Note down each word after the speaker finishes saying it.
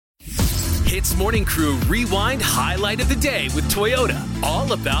Hits Morning Crew Rewind Highlight of the Day with Toyota.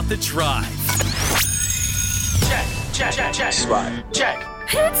 All about the drive. Check. Spot check.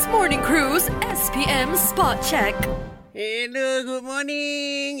 Hits Morning Crew's SPM Spot Check. Hello, good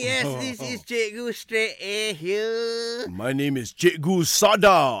morning. Yes, this is Cikgu Straight A here. My name is Cikgu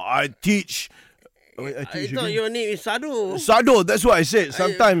Sada. I teach I thought your name is Sado. Sado, that's what I said.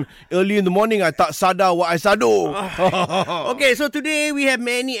 Sometime early in the morning, I tak sada what I sado. Okay, so today we have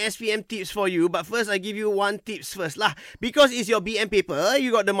many SPM tips for you. But first, I give you one tips first lah. Because it's your BM paper,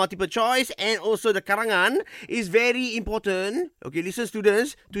 you got the multiple choice and also the karangan. It's very important, okay, listen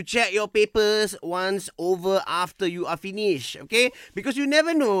students, to check your papers once over after you are finished, okay? Because you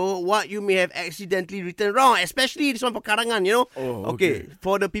never know what you may have accidentally written wrong, especially this one for karangan, you know? Okay,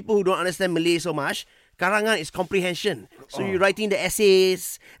 for the people who don't understand Malay so much, karangan is comprehension. So you're writing the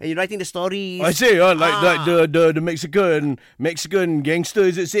essays and you're writing the stories. I say, like the Mexican gangster,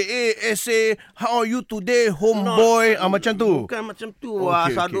 is it say, hey, essay, how are you today, homeboy? Macam tu. Bukan macam tu,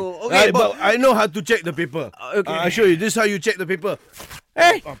 Sado. Okay, but I know how to check the paper. Okay. I show you. This is how you check the paper.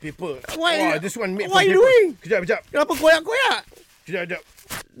 Hey! Paper. Why- This one made what from are you paper. doing? Kejap. Kenapa koyak-koyak? Kejap.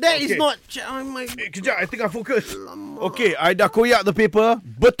 That is Okay. not... Oh my... Kejap, I think I focus. Okay, I dah koyak the paper.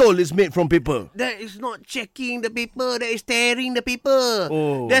 Betul is made from paper. That is not checking the paper. That is tearing the paper.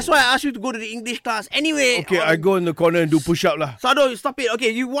 Oh. That's why I asked you to go to the English class. Anyway... Okay, I go in the corner and do push-up lah. Sado, stop it.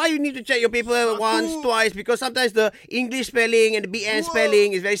 Okay, why you need to check your paper once, twice? Because sometimes the English spelling and the BN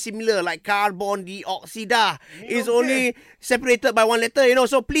spelling is very similar. Like carbon dioxide is only separated by one letter, you know.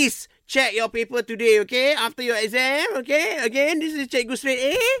 So please check your paper today, okay? After your exam, okay? Again, this is Cikgu Straight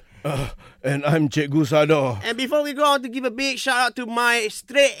A. And I'm Cikgu Sada. And before we go on, to give a big shout out to my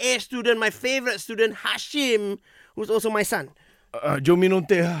Straight A student, my favorite student, Hashim, who's also my son. Jom minum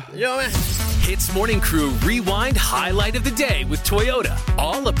teh lah. Yo, man. Hits Morning Crew Rewind Highlight of the Day with Toyota.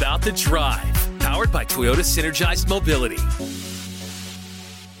 All about the drive. Powered by Toyota Synergized Mobility.